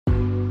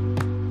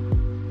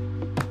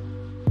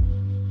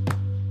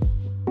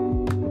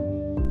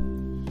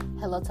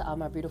Hello to all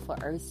my beautiful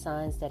earth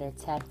signs that are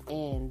tapped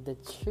in, the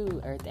true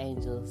earth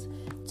angels,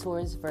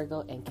 Taurus,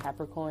 Virgo, and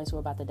Capricorns. We're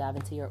about to dive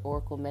into your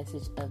oracle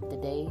message of the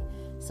day.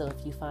 So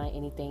if you find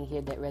anything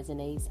here that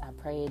resonates, I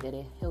pray that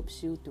it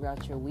helps you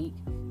throughout your week.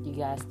 You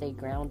guys stay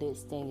grounded,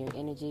 stay in your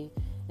energy,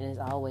 and as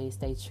always,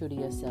 stay true to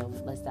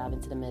yourself. Let's dive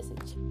into the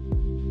message.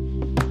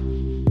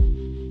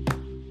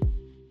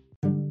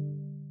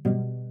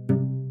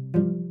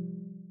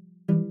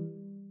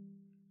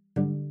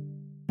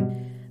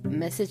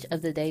 Message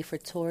of the day for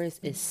Taurus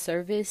is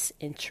service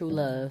and true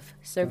love.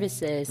 Service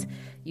says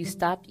you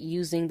stop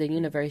using the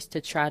universe to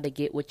try to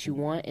get what you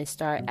want and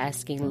start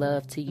asking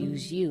love to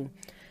use you.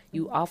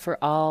 You offer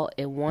all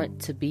and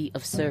want to be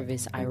of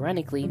service.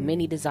 Ironically,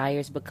 many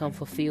desires become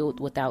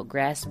fulfilled without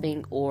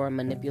grasping or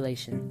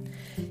manipulation.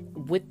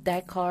 With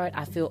that card,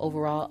 I feel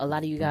overall a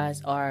lot of you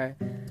guys are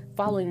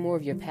following more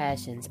of your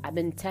passions. I've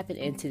been tapping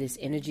into this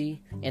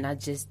energy, and I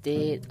just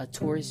did a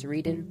Taurus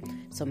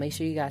reading, so make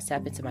sure you guys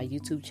tap into my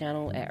YouTube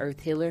channel at Earth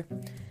Healer.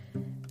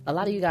 A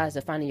lot of you guys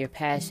are finding your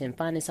passion,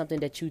 finding something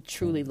that you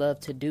truly love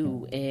to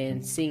do,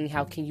 and seeing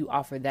how can you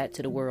offer that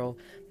to the world,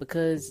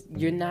 because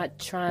you're not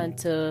trying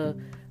to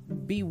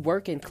be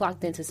working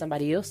clocked into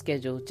somebody else's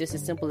schedule. Just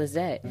as simple as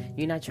that.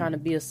 You're not trying to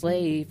be a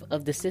slave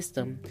of the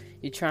system.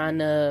 You're trying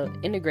to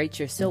integrate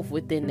yourself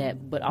within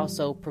that, but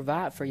also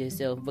provide for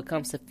yourself,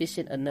 become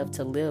sufficient enough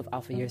to live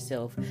off of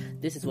yourself.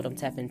 This is what I'm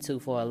tapping into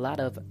for a lot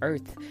of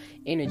earth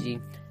energy.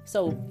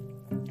 So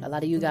a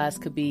lot of you guys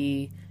could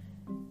be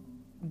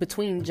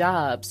between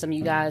jobs. Some of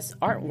you guys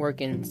aren't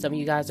working. Some of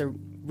you guys are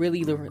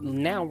really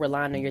now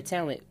relying on your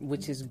talent,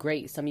 which is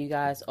great. Some of you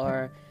guys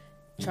are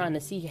trying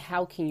to see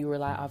how can you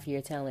rely off of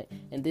your talent,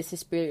 and this is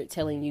spirit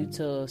telling you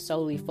to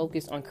solely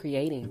focus on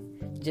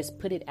creating. Just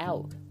put it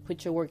out,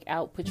 put your work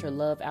out, put your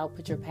love out,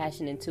 put your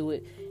passion into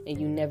it, and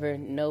you never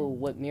know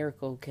what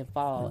miracle can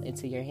fall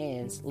into your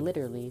hands,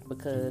 literally,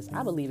 because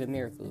I believe in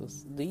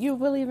miracles. Do you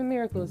believe in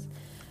miracles?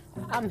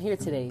 I'm here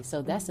today,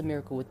 so that's a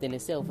miracle within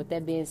itself. With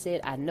that being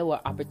said, I know an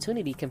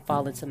opportunity can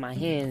fall into my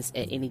hands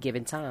at any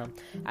given time.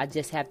 I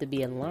just have to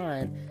be in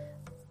line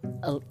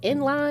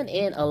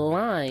and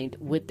aligned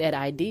with that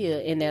idea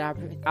and that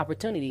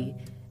opportunity.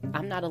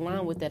 I'm not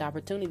aligned with that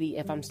opportunity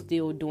if I'm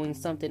still doing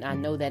something I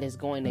know that is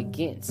going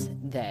against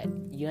that.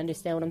 You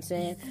understand what I'm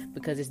saying?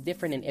 Because it's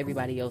different in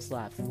everybody else's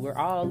life. We're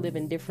all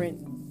living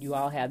different. You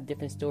all have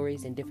different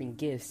stories and different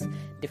gifts,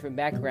 different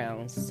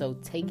backgrounds. So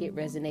take it,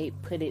 resonate,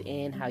 put it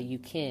in how you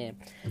can.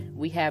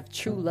 We have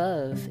true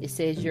love. It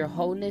says your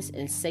wholeness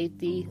and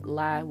safety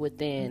lie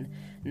within,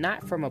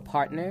 not from a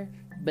partner.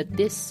 But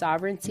this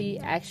sovereignty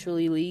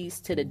actually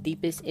leads to the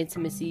deepest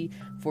intimacy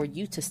for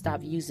you to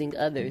stop using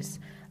others.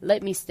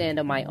 Let me stand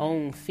on my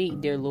own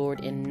feet, dear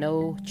Lord, and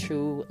know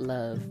true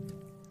love.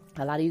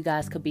 A lot of you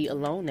guys could be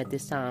alone at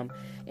this time.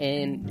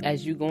 And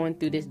as you're going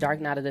through this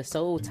dark night of the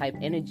soul type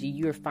energy,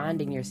 you're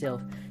finding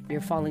yourself. You're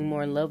falling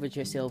more in love with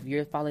yourself.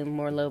 You're falling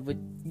more in love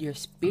with your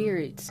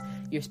spirits,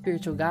 your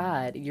spiritual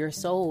God, your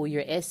soul,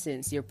 your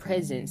essence, your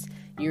presence.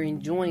 You're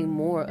enjoying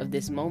more of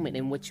this moment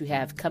and what you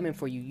have coming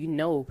for you. You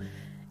know,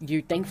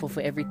 you're thankful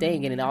for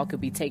everything, and it all could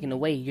be taken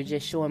away. You're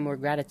just showing more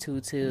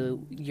gratitude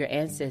to your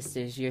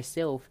ancestors,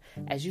 yourself.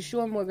 As you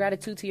show more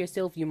gratitude to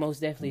yourself, you're most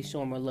definitely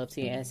showing more love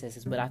to your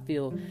ancestors. But I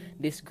feel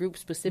this group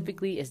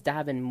specifically is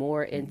diving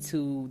more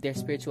into their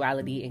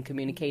spirituality and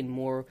communicating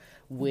more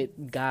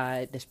with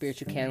God, the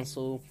spiritual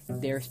council,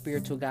 their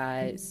spiritual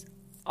guides,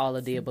 all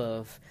of the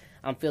above.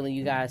 I'm feeling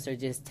you guys are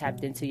just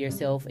tapped into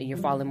yourself, and you're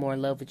falling more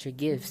in love with your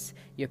gifts,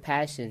 your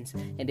passions.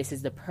 And this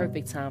is the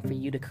perfect time for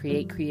you to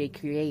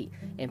create,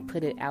 and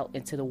put it out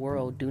into the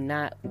world. Do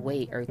not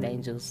wait, Earth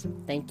Angels.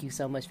 Thank you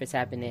so much for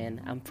tapping in.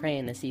 I'm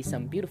praying to see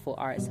some beautiful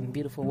art, some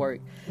beautiful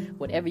work,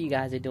 whatever you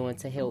guys are doing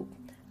to help.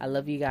 I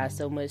love you guys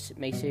so much.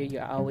 Make sure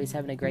you're always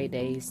having a great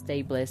day.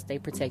 Stay blessed, stay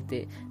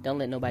protected. Don't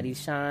let nobody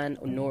shine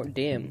nor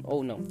dim.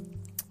 Oh, no.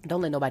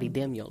 Don't let nobody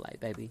dim your light,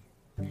 baby.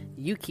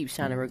 You keep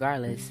shining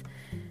regardless.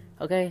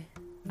 Okay?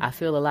 I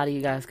feel a lot of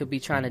you guys could be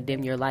trying to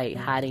dim your light,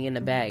 hiding in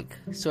the back,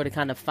 sort of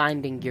kind of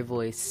finding your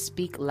voice.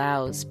 Speak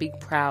loud, speak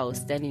proud,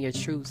 stand in your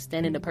truth,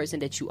 stand in the person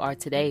that you are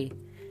today.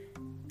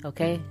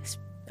 Okay?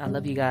 I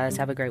love you guys.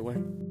 Have a great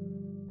one.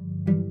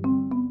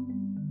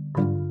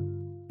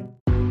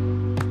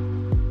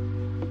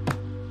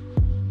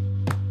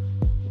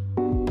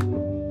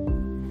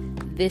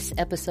 This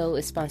episode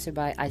is sponsored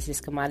by Isis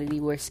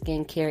Commodity, where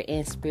skincare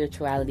and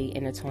spirituality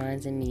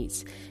intertwines and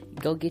meets.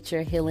 Go get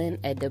your healing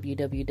at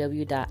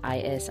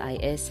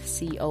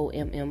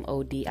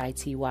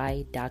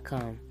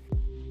www.issiscommodity.com.